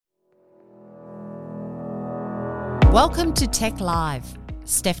Welcome to Tech Live.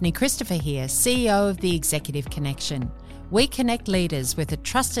 Stephanie Christopher here, CEO of the Executive Connection. We connect leaders with a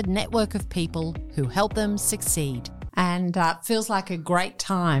trusted network of people who help them succeed. And feels like a great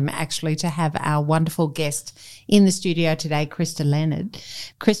time actually to have our wonderful guest in the studio today, Krista Leonard.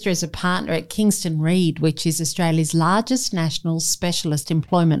 Krista is a partner at Kingston Reid, which is Australia's largest national specialist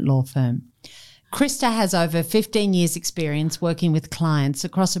employment law firm. Krista has over 15 years' experience working with clients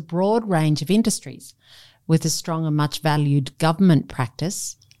across a broad range of industries, with a strong and much valued government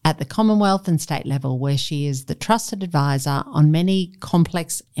practice at the Commonwealth and state level, where she is the trusted advisor on many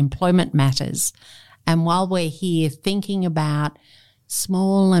complex employment matters. And while we're here thinking about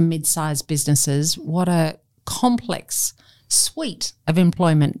small and mid-sized businesses, what a complex suite of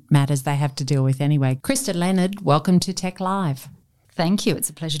employment matters they have to deal with anyway. Krista Leonard, welcome to Tech Live. Thank you.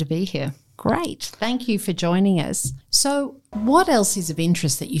 It's a pleasure to be here. Great. Thank you for joining us. So what else is of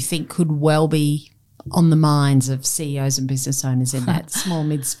interest that you think could well be on the minds of CEOs and business owners in that small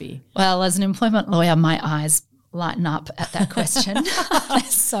mid-sphere? Well, as an employment lawyer, my eyes lighten up at that question. There's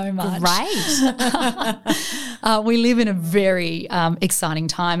so much. Right. We live in a very exciting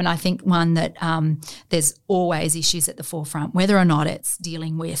time, and I think one that there's always issues at the forefront, whether or not it's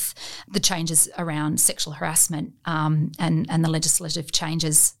dealing with the changes around sexual harassment and the legislative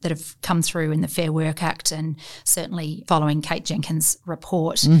changes that have come through in the Fair Work Act, and certainly following Kate Jenkins'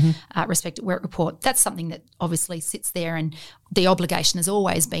 report, Respect at Work report. That's something that obviously sits there, and the obligation has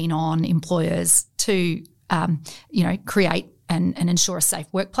always been on employers to create and ensure a safe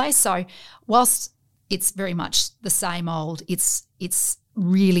workplace. So whilst it's very much the same old, it's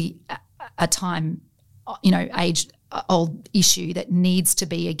really a age-old issue that needs to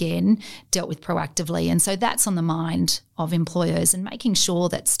be, again, dealt with proactively. And so that's on the mind of employers, and making sure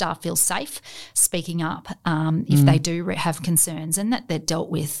that staff feel safe speaking up if they do have concerns, and that they're dealt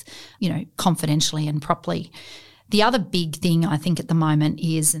with, confidentially and properly. The other big thing I think at the moment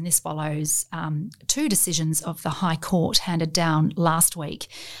is, and this follows two decisions of the High Court handed down last week,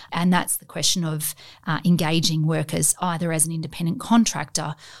 and that's the question of engaging workers either as an independent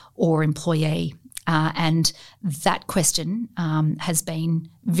contractor or employee. And that question has been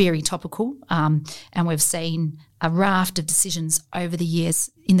very topical, and we've seen a raft of decisions over the years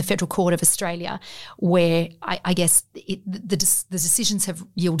in the Federal Court of Australia where I guess the decisions have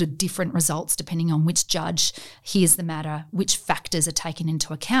yielded different results depending on which judge hears the matter, which factors are taken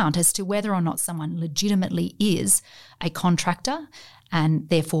into account as to whether or not someone legitimately is a contractor and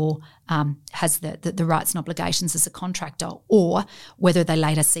therefore has the rights and obligations as a contractor, or whether they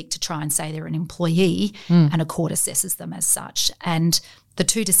later seek to try and say they're an employee and a court assesses them as such. And the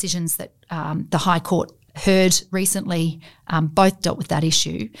two decisions that the High Court heard recently both dealt with that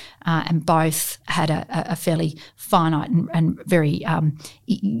issue, and both had a fairly finite and very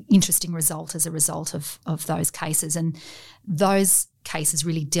interesting result as a result of those cases. And those cases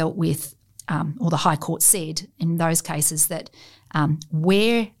really dealt with, or the High Court said in those cases that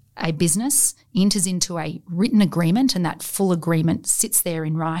where a business enters into a written agreement and that full agreement sits there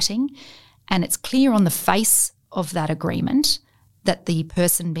in writing, and it's clear on the face of that agreement that the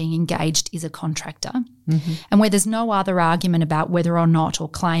person being engaged is a contractor, and where there's no other argument about whether or not, or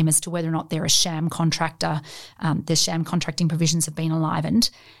claim as to whether or not they're a sham contractor, their sham contracting provisions have been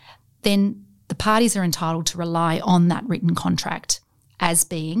enlivened, then the parties are entitled to rely on that written contract as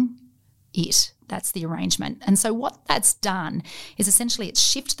being it. That's the arrangement. And so what that's done is essentially it's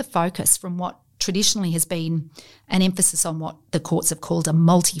shifted the focus from what traditionally has been an emphasis on what the courts have called a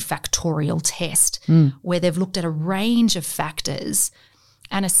multifactorial test, where they've looked at a range of factors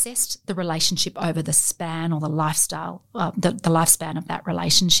and assessed the relationship over the span or the lifestyle, the lifespan of that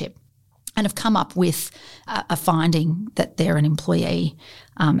relationship, and have come up with a finding that they're an employee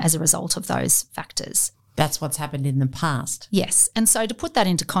as a result of those factors. That's what's happened in the past. Yes. And so to put that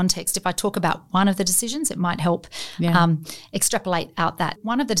into context, if I talk about one of the decisions, it might help extrapolate out that.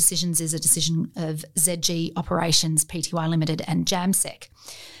 One of the decisions is a decision of ZG Operations Pty Limited and Jamsec.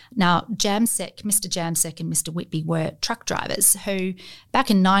 Now, Mr. Jamsec and Mr. Whitby were truck drivers who back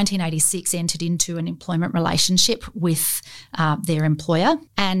in 1986 entered into an employment relationship with their employer,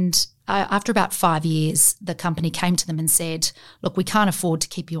 and after about 5 years, the company came to them and said, look, we can't afford to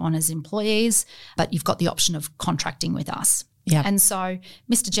keep you on as employees, but you've got the option of contracting with us. Yep. And so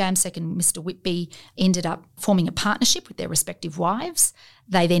Mr. Jamsec and Mr. Whitby ended up forming a partnership with their respective wives.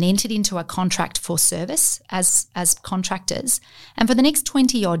 They then entered into a contract for service as contractors. And for the next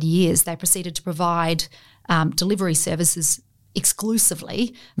 20-odd years, they proceeded to provide delivery services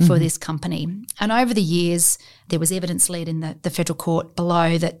exclusively for this company. And over the years, there was evidence led in the federal court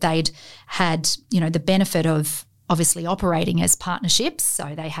below that they'd had, the benefit of obviously operating as partnerships,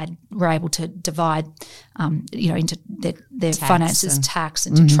 so they were able to divide, into their finances, tax,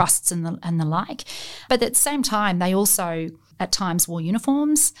 into trusts and the like. But at the same time, they also at times wore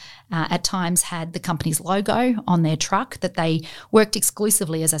uniforms, at times had the company's logo on their truck, that they worked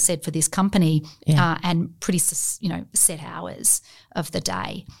exclusively, as I said, for this company and pretty, set hours of the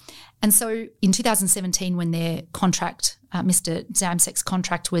day. And so in 2017, when their contract, Mr. Zamsek's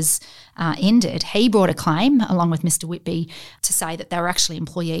contract was ended, he brought a claim along with Mr. Whitby to say that they were actually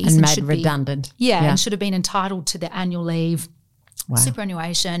employees. And made redundant. And should have been entitled to the annual leave,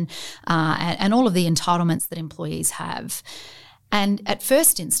 superannuation, and all of the entitlements that employees have. And at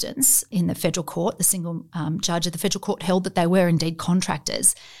first instance, in the federal court, the single judge of the federal court held that they were indeed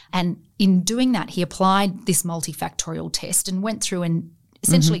contractors. And in doing that, he applied this multifactorial test and went through and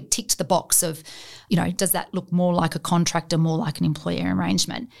essentially ticked the box of, does that look more like a contractor, more like an employer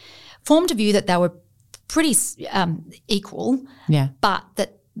arrangement? Formed a view that they were pretty equal, but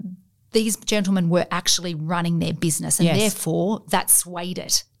that these gentlemen were actually running their business, and therefore that swayed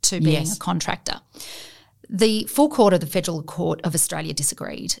it to being a contractor. The full court of the Federal Court of Australia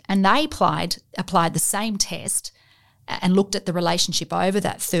disagreed, and they applied the same test and looked at the relationship over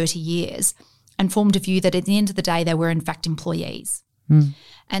that 30 years and formed a view that at the end of the day they were in fact employees.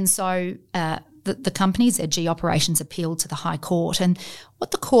 And so the company's ZG Operations appealed to the High Court, and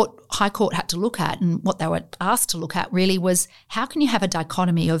what the High Court had to look at, and what they were asked to look at really, was how can you have a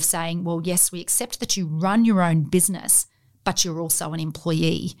dichotomy of saying, well, yes, we accept that you run your own business, but you're also an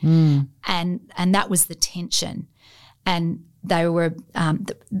employee. And that was the tension. And they were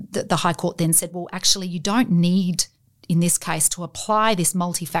the High Court then said, well, actually you don't need, in this case, to apply this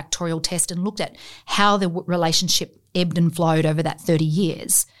multifactorial test, and looked at how the relationship ebbed and flowed over that 30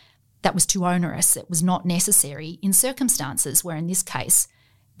 years. That was too onerous. It was not necessary in circumstances where, in this case,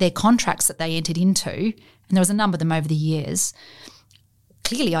 their contracts that they entered into, and there was a number of them over the years,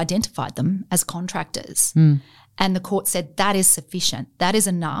 clearly identified them as contractors. And the court said that is sufficient. That is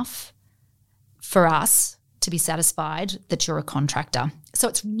enough for us to be satisfied that you're a contractor. So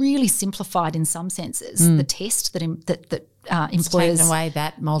it's really simplified in some senses, the test that employers... It's taken away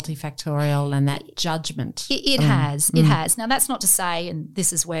that multifactorial and that judgment. It has. Now, that's not to say, and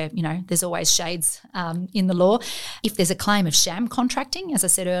this is where, there's always shades in the law, if there's a claim of sham contracting, as I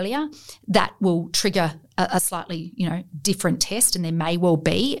said earlier, that will trigger a slightly, different test, and there may well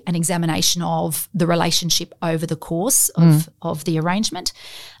be an examination of the relationship over the course of the arrangement.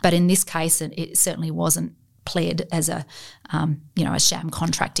 But in this case, it certainly wasn't pled as a sham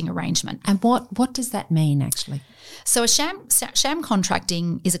contracting arrangement. And what does that mean actually? So a sham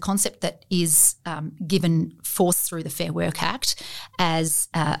contracting is a concept that is given force through the Fair Work Act as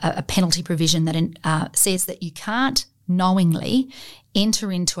a penalty provision that says that you can't knowingly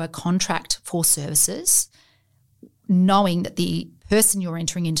enter into a contract for services knowing that the person you're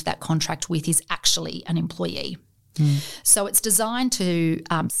entering into that contract with is actually an employee. So it's designed to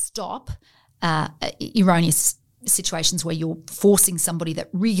stop erroneous situations where you're forcing somebody that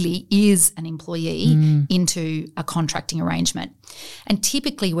really is an employee into a contracting arrangement. And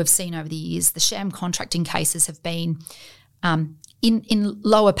typically we've seen over the years the sham contracting cases have been in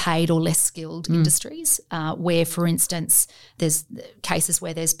lower paid or less skilled industries where, for instance, there's cases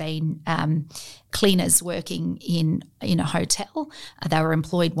where there's been cleaners working in a hotel. They were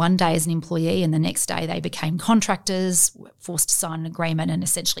employed one day as an employee and the next day they became contractors, were forced to sign an agreement, and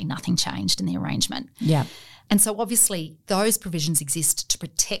essentially nothing changed in the arrangement. Yeah. And so obviously those provisions exist to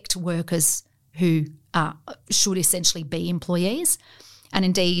protect workers who should essentially be employees. And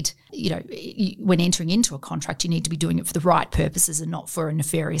indeed, when entering into a contract, you need to be doing it for the right purposes and not for a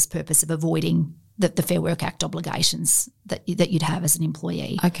nefarious purpose of avoiding the Fair Work Act obligations that you'd have as an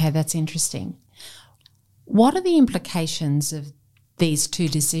employee. Okay, that's interesting. What are the implications of these two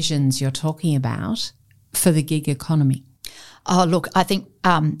decisions you're talking about for the gig economy? Oh, look, I think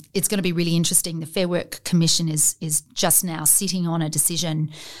it's going to be really interesting. The Fair Work Commission is just now sitting on a decision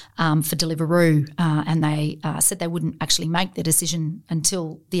for Deliveroo, and they said they wouldn't actually make the decision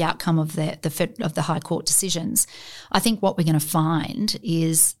until the outcome of the High Court decisions. I think what we're going to find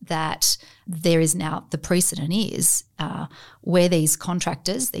is that there is now, the precedent is where these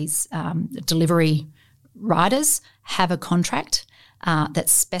contractors, these delivery riders, have a contract that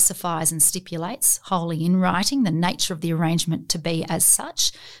specifies and stipulates wholly in writing the nature of the arrangement to be as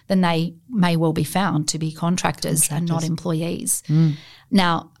such, then they may well be found to be contractors and not employees.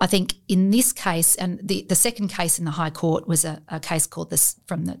 Now, I think in this case, and the second case in the High Court was a case called this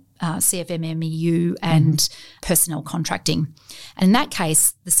from the CFMMEU and personnel contracting. And in that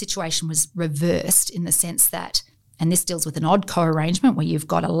case, the situation was reversed in the sense that and this deals with an ODCO arrangement where you've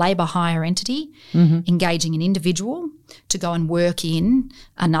got a labour hire entity engaging an individual to go and work in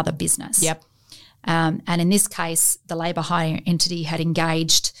another business. Yep. And in this case, the labour hire entity had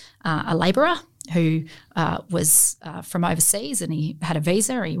engaged a labourer who was from overseas, and he had a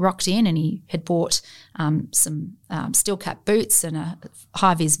visa. He rocked in and he had bought some steel cap boots and a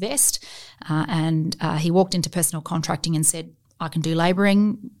high-vis vest, and he walked into personal contracting and said, I can do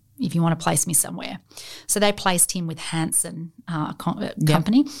labouring if you want to place me somewhere. So they placed him with Hanson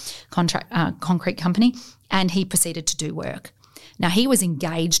company, concrete company, and he proceeded to do work. Now, he was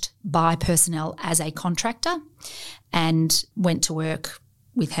engaged by personnel as a contractor and went to work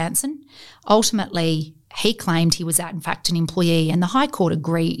with Hanson. Ultimately, he claimed he was, in fact, an employee, and the High Court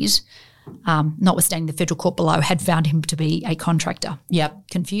agreed, notwithstanding the federal court below had found him to be a contractor. Yep.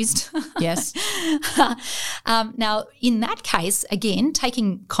 Confused? Yes. Now, in that case, again,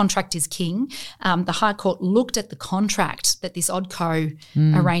 taking contract is king, the High Court looked at the contract that this ODCO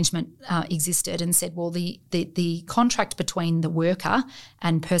arrangement existed and said, well, the contract between the worker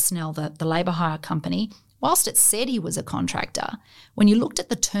and personnel, the labour hire company, whilst it said he was a contractor, when you looked at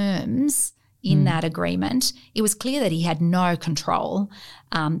the terms in that agreement, it was clear that he had no control.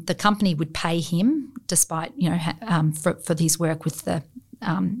 The company would pay him despite, for his work with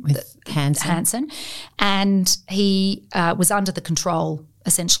Hanson. And he was under the control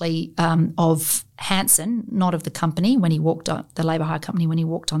essentially of Hanson, not of the company when he walked on, the labour hire company when he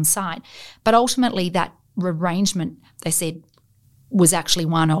walked on site. But ultimately that arrangement, they said, was actually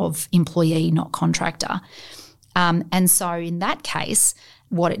one of employee, not contractor. And so in that case,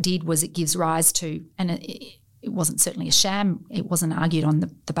 what it did was it gives rise to, and it wasn't certainly a sham, it wasn't argued on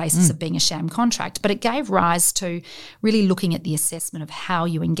the basis of being a sham contract, but it gave rise to really looking at the assessment of how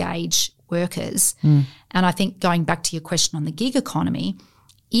you engage workers. And I think going back to your question on the gig economy,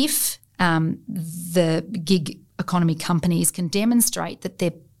 if the gig economy companies can demonstrate that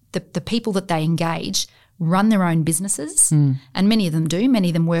the people that they engage run their own businesses, and many of them do. Many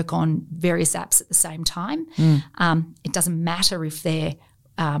of them work on various apps at the same time. It doesn't matter if they're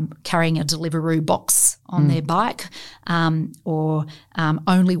carrying a Deliveroo box on their bike or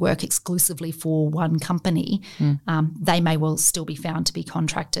only work exclusively for one company. They may well still be found to be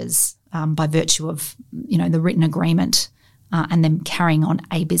contractors by virtue of, the written agreement and them carrying on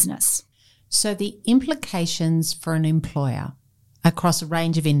a business. So the implications for an employer across a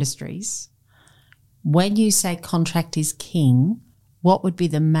range of industries, when you say contract is king, what would be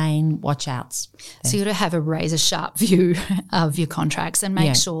the main watch-outs there? So you've got to have a razor-sharp view of your contracts and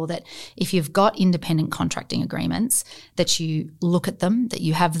make sure that if you've got independent contracting agreements, that you look at them, that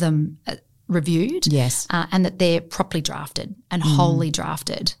you have them reviewed, and that they're properly drafted and wholly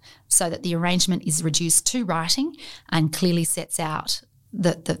drafted so that the arrangement is reduced to writing and clearly sets out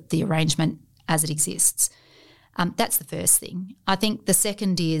the arrangement as it exists. That's the first thing. I think the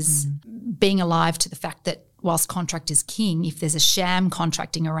second is being alive to the fact that whilst contract is king, if there's a sham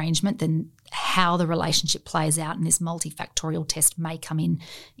contracting arrangement, then how the relationship plays out in this multifactorial test may come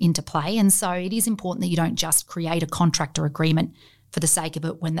into play. And so it is important that you don't just create a contractor agreement for the sake of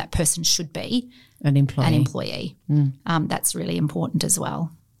it when that person should be an employee. That's really important as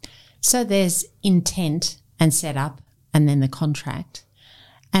well. So there's intent and setup and then the contract.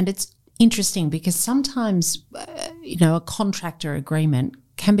 And it's interesting because sometimes, a contractor agreement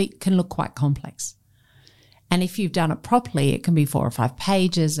can look quite complex. And if you've done it properly, it can be 4 or 5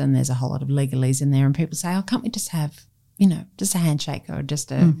 pages and there's a whole lot of legalese in there and people say, oh, can't we just have, just a handshake or just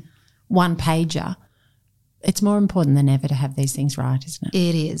a one-pager? It's more important than ever to have these things right, isn't it?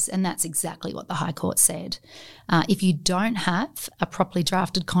 It is, and that's exactly what the High Court said. If you don't have a properly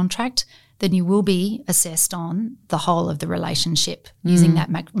drafted contract, then you will be assessed on the whole of the relationship using that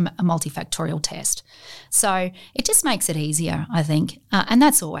multifactorial test. So it just makes it easier, I think, and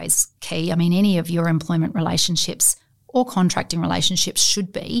that's always key. I mean, any of your employment relationships or contracting relationships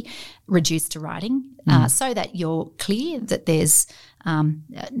should be reduced to writing so that you're clear that there's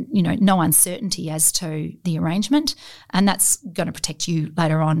no uncertainty as to the arrangement, and that's going to protect you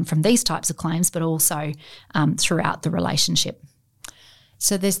later on from these types of claims, but also throughout the relationship.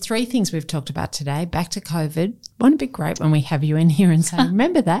 So there's 3 things we've talked about today. Back to COVID. Won't it be great when we have you in here and say,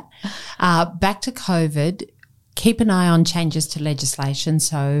 remember that? Back to COVID, keep an eye on changes to legislation.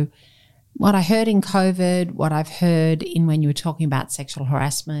 So what I heard in COVID, what I've heard in when you were talking about sexual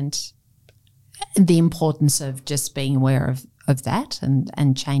harassment, the importance of just being aware of that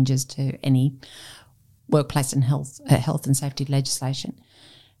and changes to any workplace and health and safety legislation.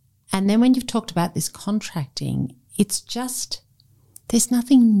 And then when you've talked about this contracting, it's just... there's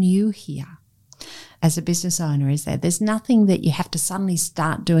nothing new here. as a business owner, is there? There's nothing that you have to suddenly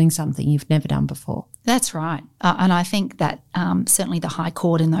start doing something you've never done before. That's right. And I think that certainly the High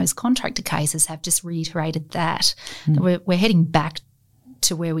Court in those contractor cases have just reiterated that we're heading back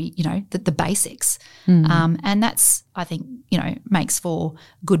to where we, the basics. And that's, I think, makes for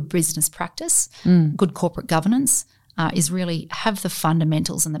good business practice, good corporate governance, is really have the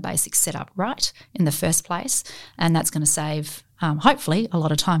fundamentals and the basics set up right in the first place. And that's going to save, hopefully, a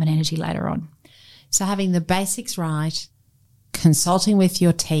lot of time and energy later on. So having the basics right, consulting with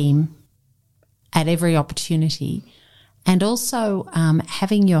your team at every opportunity, and also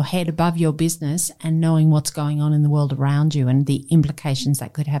having your head above your business and knowing what's going on in the world around you and the implications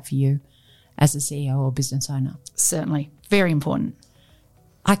that could have for you as a CEO or business owner. Certainly. Very important.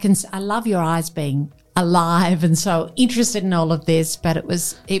 I love your eyes being alive and so interested in all of this, but it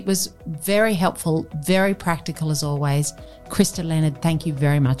was very helpful, very practical as always. Krista Leonard, thank you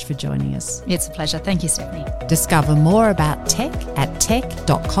very much for joining us. It's a pleasure. Thank you, Stephanie. Discover more about tech at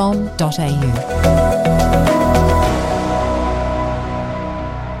tech.com.au.